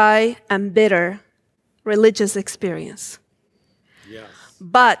very dry and bitter religious experience. Yes.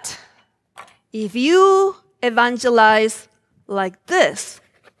 But if you evangelize like this,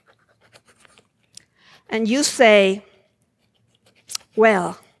 and you say,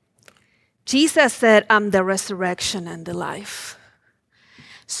 well, Jesus said, I'm the resurrection and the life.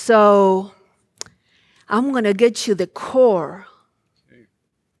 So I'm going to get you the core.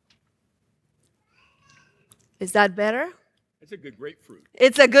 Is that better? It's a good grapefruit.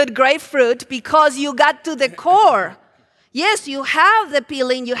 It's a good grapefruit because you got to the core. Yes, you have the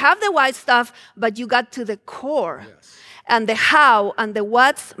peeling, you have the white stuff, but you got to the core. Yes. And the how and the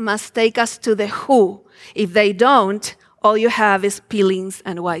whats must take us to the who. If they don't, all you have is peelings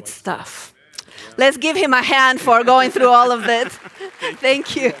and white stuff. Let's give him a hand for going through all of this.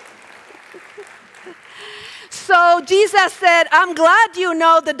 Thank you. So Jesus said, I'm glad you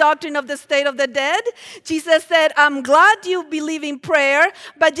know the doctrine of the state of the dead. Jesus said, I'm glad you believe in prayer.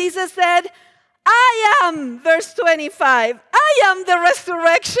 But Jesus said, I am, verse 25, I am the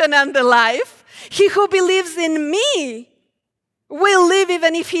resurrection and the life. He who believes in me will live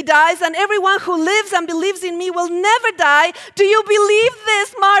even if he dies, and everyone who lives and believes in me will never die. Do you believe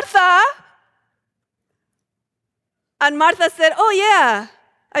this, Martha? And Martha said, oh yeah,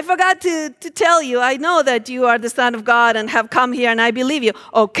 I forgot to tell you. I know that you are the Son of God and have come here, and I believe you.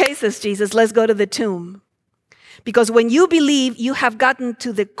 Okay, says Jesus, let's go to the tomb. Because when you believe, you have gotten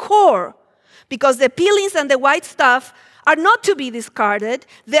to the core. Because the peelings and the white stuff are not to be discarded.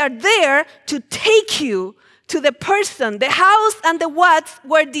 They are there to take you to the person. The hows and the whats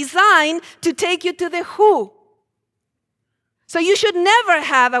were designed to take you to the who. So you should never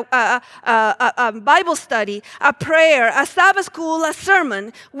have a Bible study, a prayer, a Sabbath school, a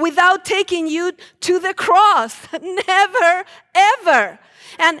sermon without taking you to the cross. Never, ever.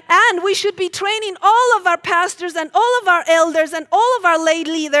 And we should be training all of our pastors and all of our elders and all of our lay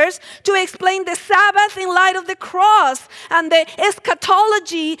leaders to explain the Sabbath in light of the cross and the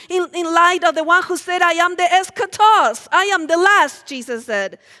eschatology in light of the one who said, I am the eschatos. I am the last, Jesus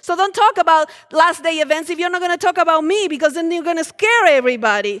said. So don't talk about last day events if you're not going to talk about me, because then you're going to scare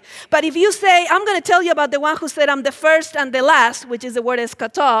everybody. But if you say, I'm going to tell you about the one who said, I'm the first and the last, which is the word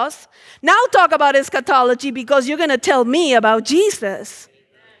eschatos, now talk about eschatology because you're going to tell me about Jesus.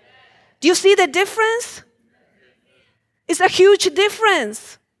 Do you see the difference? It's a huge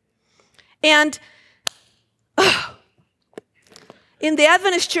difference. And in the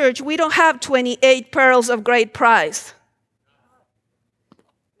Adventist church, we don't have 28 pearls of great price.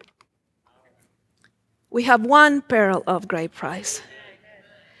 We have one pearl of great price.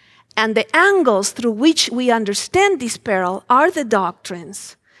 And the angles through which we understand this pearl are the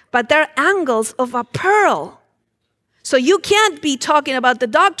doctrines, but they're angles of a pearl. So you can't be talking about the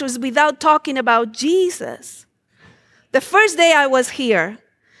doctrines without talking about Jesus. The first day I was here,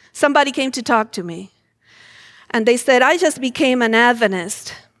 somebody came to talk to me. And they said, I just became an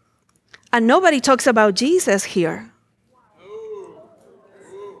Adventist. And nobody talks about Jesus here.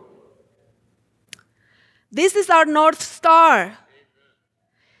 This is our North Star.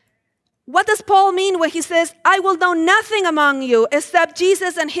 What does Paul mean when he says, I will know nothing among you except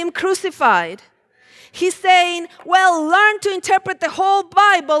Jesus and him crucified? He's saying, well, learn to interpret the whole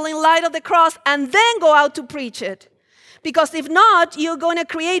Bible in light of the cross and then go out to preach it. Because if not, you're going to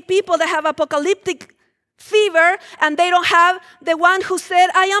create people that have apocalyptic fever and they don't have the one who said,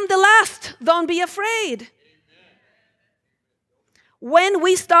 I am the last. Don't be afraid. When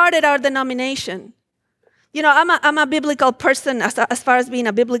we started our denomination, you know, I'm a biblical person as far as being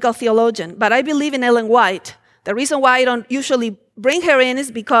a biblical theologian, but I believe in Ellen White. The reason why I don't usually bring her in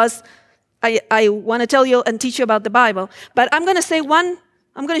is because I want to tell you and teach you about the Bible. But I'm going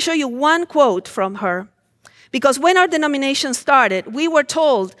to show you one quote from her. Because when our denomination started, we were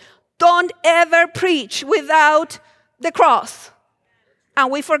told, don't ever preach without the cross.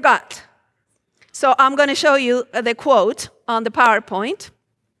 And we forgot. So I'm going to show you the quote on the PowerPoint.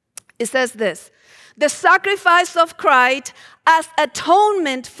 It says this: the sacrifice of Christ as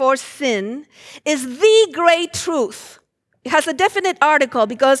atonement for sin is the great truth. It has a definite article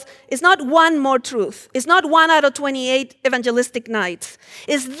because it's not one more truth. It's not 1 out of 28 evangelistic nights.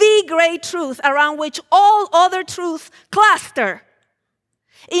 It's the great truth around which all other truths cluster.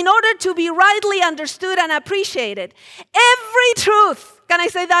 In order to be rightly understood and appreciated, every truth, can I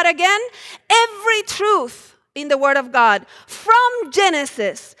say that again? Every truth in the Word of God, from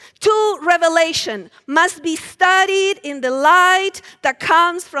Genesis to Revelation, must be studied in the light that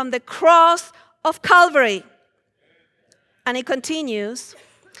comes from the cross of Calvary. And it continues.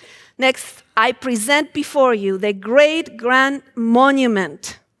 Next I present before you the great grand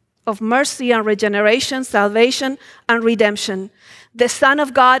monument of mercy and regeneration, salvation and redemption. The Son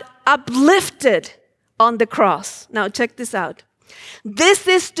of God uplifted on the cross. Now check this out. This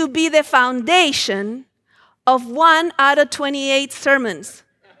is to be the foundation of 1 out of 28 sermons.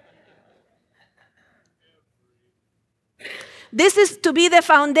 This is to be the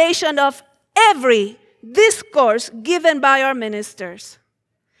foundation of every discourse given by our ministers.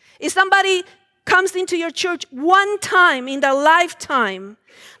 If somebody comes into your church one time in their lifetime,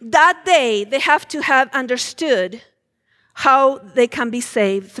 that day they have to have understood how they can be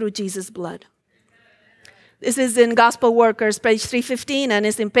saved through Jesus' blood. This is in Gospel Workers, page 315, and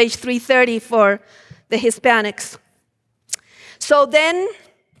it's in page 330 for the Hispanics. So then,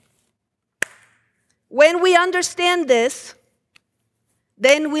 when we understand this,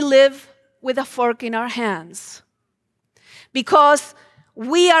 then we live with a fork in our hands. Because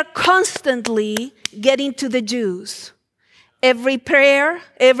we are constantly getting to the Jews. Every prayer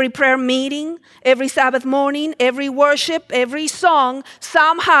meeting, every Sabbath morning, every worship, every song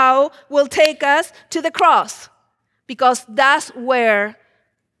somehow will take us to the cross. Because that's where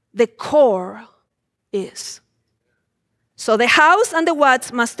the core is. So the hows and the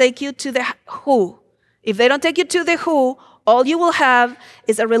whats must take you to the who. If they don't take you to the who, all you will have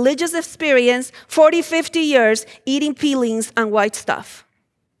is a religious experience, 40, 50 years, eating peelings and white stuff.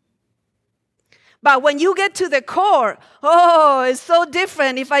 But when you get to the core, oh, it's so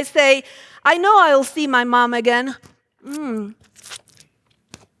different. If I say, I know I'll see my mom again.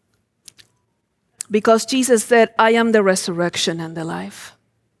 Because Jesus said, I am the resurrection and the life.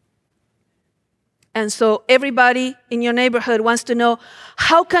 And so everybody in your neighborhood wants to know,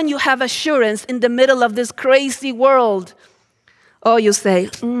 how can you have assurance in the middle of this crazy world? Oh, you say,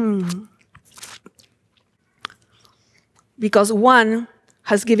 because one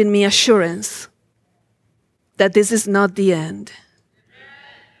has given me assurance that this is not the end.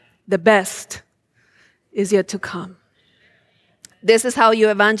 The best is yet to come. This is how you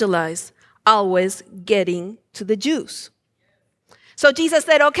evangelize, always getting to the Jews. So Jesus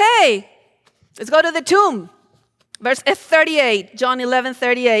said, okay, let's go to the tomb. Verse 38, John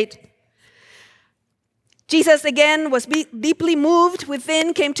 11:38. Jesus again was deeply moved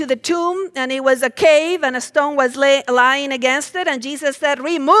within, came to the tomb, and it was a cave, and a stone was lying against it. And Jesus said,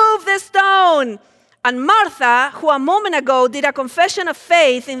 remove the stone. And Martha, who a moment ago did a confession of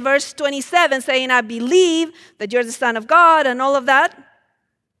faith in verse 27, saying, I believe that you're the Son of God and all of that.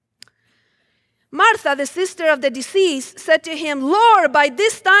 Martha, the sister of the deceased, said to him, Lord, by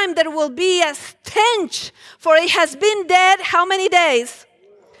this time there will be a stench, for it has been dead how many days?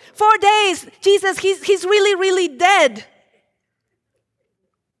 4 days. Jesus, he's really, really dead.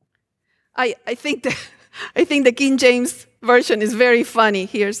 I think the King James Version is very funny.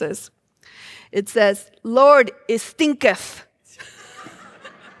 Here says, it says, Lord, it stinketh.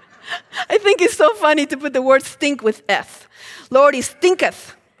 I think it's so funny to put the word stink with F. Lord, it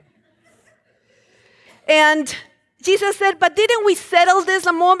stinketh. And Jesus said, but didn't we settle this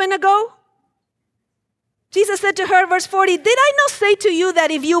a moment ago? Jesus said to her, verse 40, did I not say to you that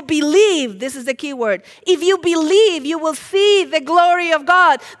if you believe, this is the key word, if you believe, you will see the glory of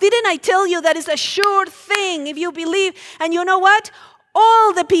God? Didn't I tell you that it's a sure thing if you believe? And you know what?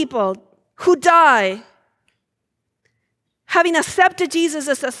 All the people who die, having accepted Jesus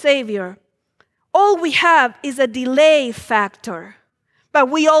as a Savior, all we have is a delay factor. But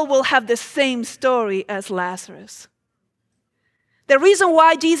we all will have the same story as Lazarus. The reason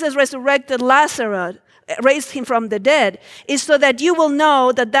why Jesus resurrected Lazarus, raised him from the dead, is so that you will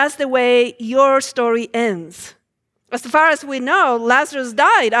know that that's the way your story ends. As far as we know, Lazarus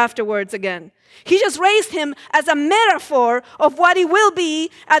died afterwards again. He just raised him as a metaphor of what he will be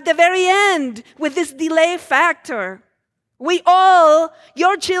at the very end with this delay factor. We all,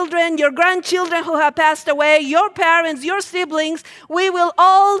 your children, your grandchildren who have passed away, your parents, your siblings, we will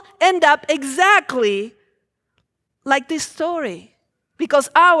all end up exactly like this story. Because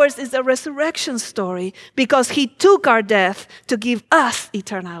ours is a resurrection story. Because he took our death to give us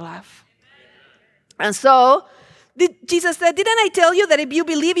eternal life. And so, Jesus said, didn't I tell you that if you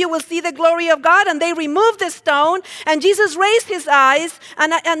believe, you will see the glory of God? And they removed the stone, and Jesus raised his eyes,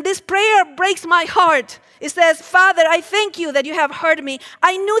 and this prayer breaks my heart. It says, Father, I thank you that you have heard me.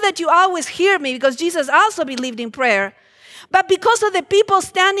 I knew that you always hear me, because Jesus also believed in prayer. But because of the people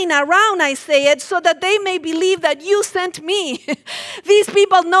standing around, I say it, so that they may believe that you sent me. These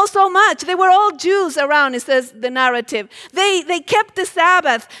people know so much. They were all Jews around, it says the narrative. They kept the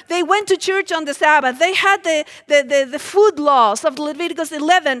Sabbath. They went to church on the Sabbath. They had the food laws of Leviticus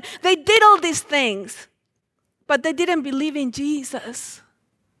 11. They did all these things. But they didn't believe in Jesus.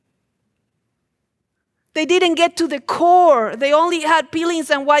 They didn't get to the core. They only had peelings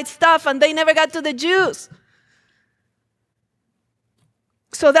and white stuff, and they never got to the juice.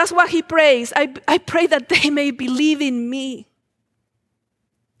 So that's what he prays. I pray that they may believe in me.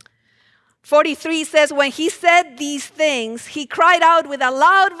 43 says, when he said these things, he cried out with a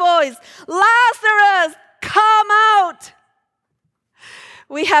loud voice, Lazarus, come out.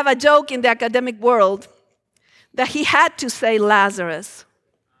 We have a joke in the academic world that he had to say Lazarus.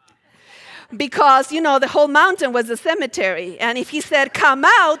 Because, the whole mountain was a cemetery. And if he said, come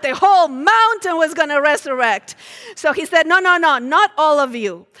out, the whole mountain was going to resurrect. So he said, no, not all of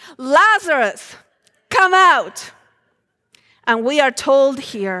you. Lazarus, come out. And we are told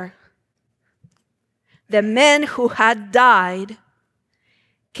here, the men who had died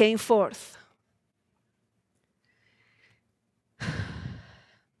came forth.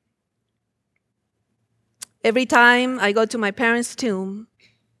 Every time I go to my parents' tomb,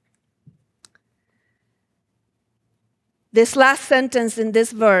 this last sentence in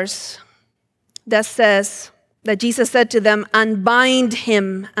this verse that says that Jesus said to them, unbind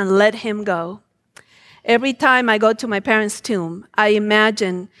him and let him go. Every time I go to my parents' tomb, I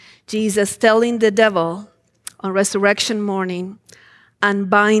imagine Jesus telling the devil on resurrection morning,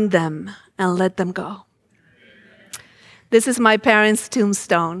 unbind them and let them go. This is my parents'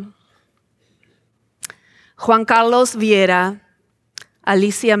 tombstone. Juan Carlos Viera,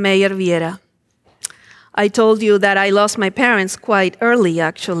 Alicia Meyer Viera. I told you that I lost my parents quite early,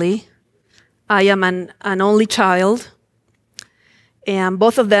 actually. I am an only child, and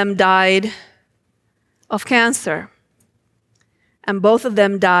both of them died of cancer. And both of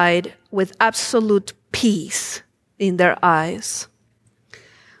them died with absolute peace in their eyes.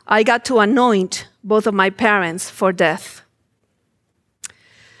 I got to anoint both of my parents for death.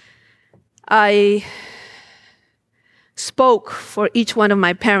 I spoke for each one of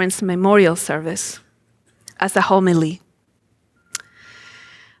my parents' memorial service as a homily.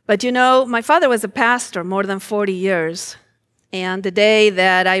 But my father was a pastor more than 40 years. And the day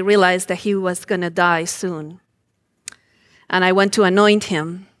that I realized that he was going to die soon, and I went to anoint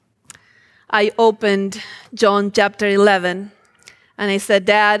him, I opened John chapter 11, and I said,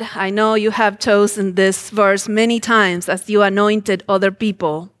 Dad, I know you have chosen this verse many times as you anointed other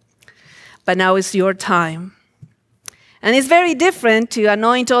people, but now is your time. And it's very different to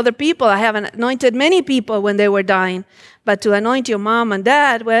anoint other people. I have anointed many people when they were dying, but to anoint your mom and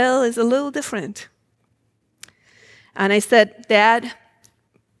dad, well, it's a little different. And I said, Dad,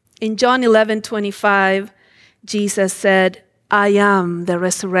 in John 11:25, Jesus said, I am the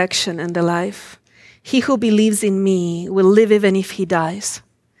resurrection and the life. He who believes in me will live even if he dies.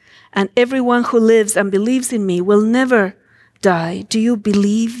 And everyone who lives and believes in me will never die. Do you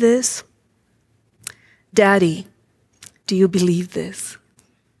believe this? Daddy, do you believe this?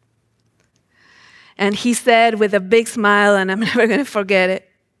 And he said with a big smile, and I'm never going to forget it,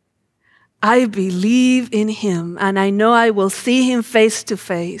 I believe in him, and I know I will see him face to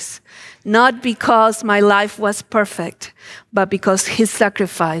face, not because my life was perfect, but because his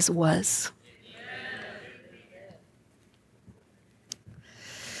sacrifice was.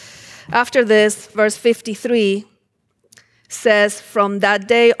 After this, verse 53 says, from that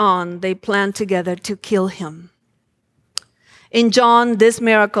day on, they planned together to kill him. In John, this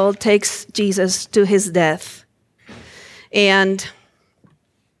miracle takes Jesus to his death. And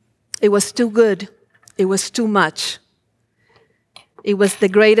it was too good. It was too much. It was the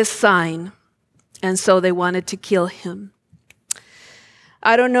greatest sign. And so they wanted to kill him.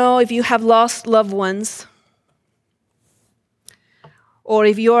 I don't know if you have lost loved ones, or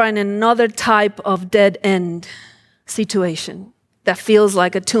if you're in another type of dead-end situation that feels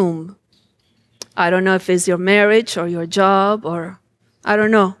like a tomb. I don't know if it's your marriage or your job or, I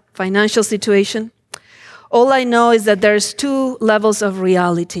don't know, financial situation. All I know is that there's two levels of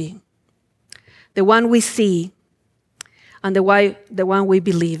reality. The one we see and the one we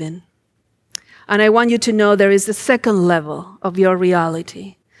believe in. And I want you to know there is a second level of your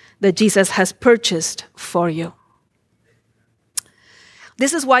reality that Jesus has purchased for you.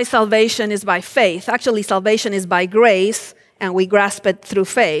 This is why salvation is by faith. Actually, salvation is by grace, and we grasp it through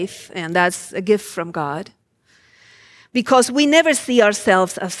faith, and that's a gift from God. Because we never see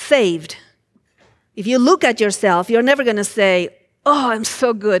ourselves as saved. If you look at yourself, you're never going to say, oh, I'm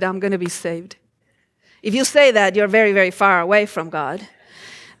so good, I'm going to be saved. If you say that, you're very, very far away from God.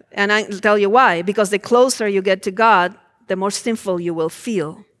 And I'll tell you why. Because the closer you get to God, the more sinful you will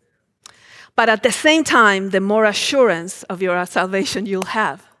feel. But at the same time, the more assurance of your salvation you'll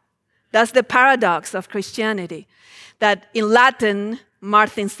have. That's the paradox of Christianity. That in Latin,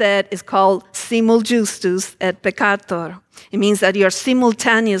 Martin said, is called simul justus et peccator. It means that you're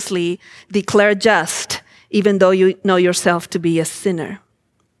simultaneously declared just even though you know yourself to be a sinner.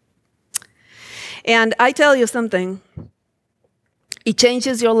 And I tell you something, it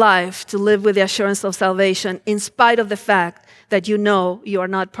changes your life to live with the assurance of salvation in spite of the fact that you know you are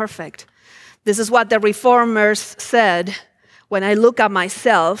not perfect. This is what the reformers said. When I look at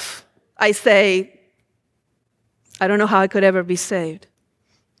myself, I say, I don't know how I could ever be saved.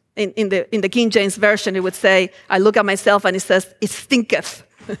 In the King James Version, it would say, I look at myself and it says, it stinketh.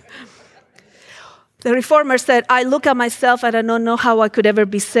 The reformer said, I look at myself and I don't know how I could ever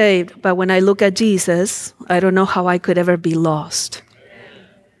be saved. But when I look at Jesus, I don't know how I could ever be lost.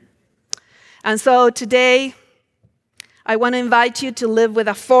 And so today, I want to invite you to live with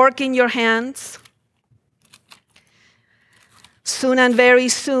a fork in your hands. Soon and very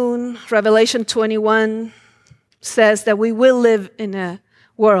soon, Revelation 21 says that we will live in a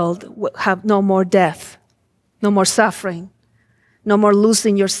world, have no more death, no more suffering, no more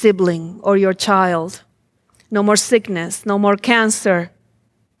losing your sibling or your child, no more sickness, no more cancer,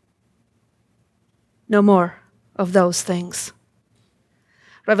 no more of those things.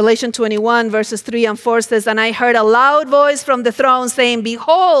 Revelation 21 verses 3 and 4 says, and I heard a loud voice from the throne saying,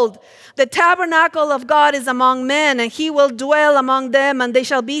 behold, the tabernacle of God is among men, and he will dwell among them, and they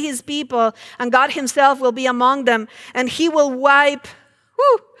shall be his people, and God himself will be among them, and he will wipe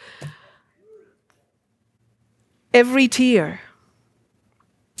every tear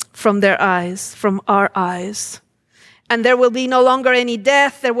from their eyes, from our eyes. And there will be no longer any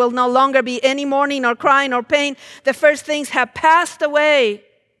death. There will no longer be any mourning or crying or pain. The first things have passed away.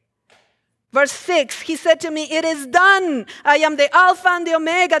 Verse 6, he said to me, it is done. I am the Alpha and the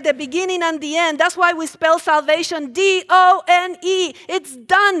Omega, the beginning and the end. That's why we spell salvation D-O-N-E. It's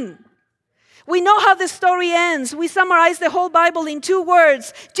done. We know how the story ends. We summarize the whole Bible in 2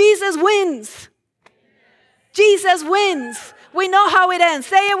 words. Jesus wins. Jesus wins. We know how it ends.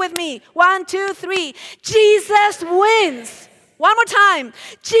 Say it with me. 1, 2, 3. Jesus wins. One more time.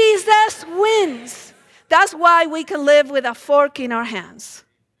 Jesus wins. That's why we can live with a fork in our hands.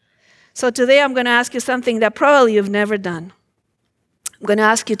 So today I'm going to ask you something that probably you've never done. I'm going to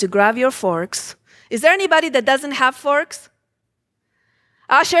ask you to grab your forks. Is there anybody that doesn't have forks?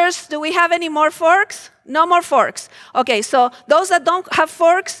 Ushers, do we have any more forks? No more forks. Okay, so those that don't have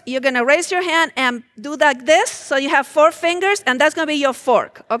forks, you're going to raise your hand and do like this. So you have 4 fingers, and that's going to be your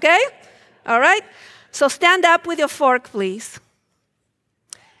fork, okay? All right? So stand up with your fork, please.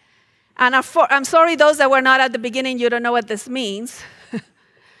 And I'm sorry, those that were not at the beginning, you don't know what this means.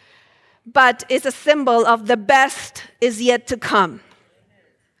 But it's a symbol of the best is yet to come.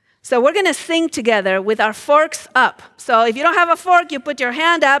 So we're going to sing together with our forks up. So if you don't have a fork, you put your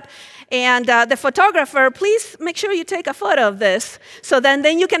hand up. And the photographer, please make sure you take a photo of this. So then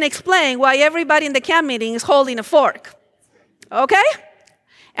you can explain why everybody in the camp meeting is holding a fork. Okay?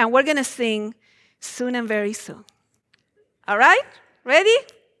 And we're going to sing soon and very soon. All right? Ready?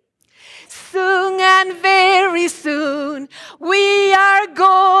 Soon and very soon, we are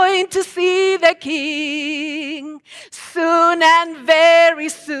going to see the King. Soon and very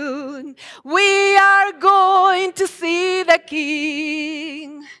soon, we are going to see the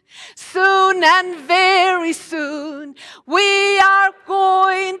King. Soon and very soon, we are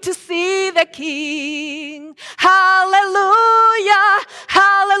going to see the King. Hallelujah,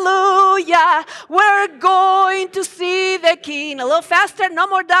 hallelujah, we're going to see the King. A little faster, no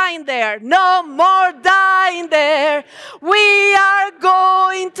more dying there. No more dying there. We are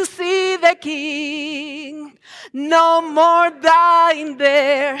going to see the King. No more dying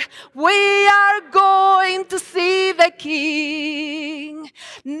there. We are going to see the King.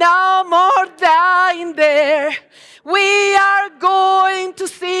 No more dying there. We are going to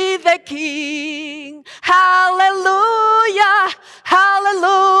see the King. Hallelujah,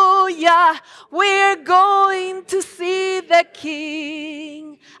 hallelujah. We're going to see the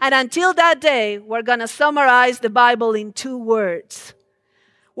King. And until that day, we're going to summarize the Bible in 2 words.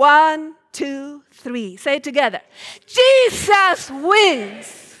 1, 2, 3. Say it together. Jesus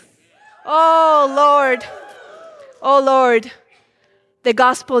wins. Oh, Lord. Oh, Lord. The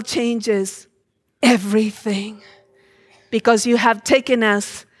gospel changes everything because you have taken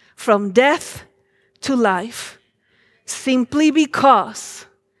us from death to life simply because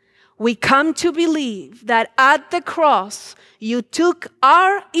we come to believe that at the cross you took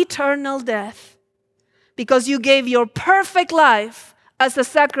our eternal death because you gave your perfect life as a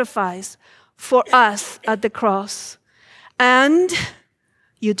sacrifice for us at the cross. And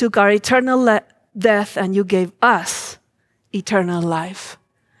you took our eternal death and you gave us eternal life.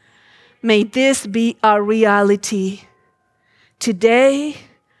 May this be our reality today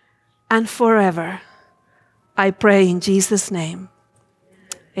and forever. I pray in Jesus' name.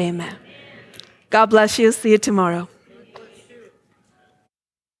 Amen. God bless you. See you tomorrow.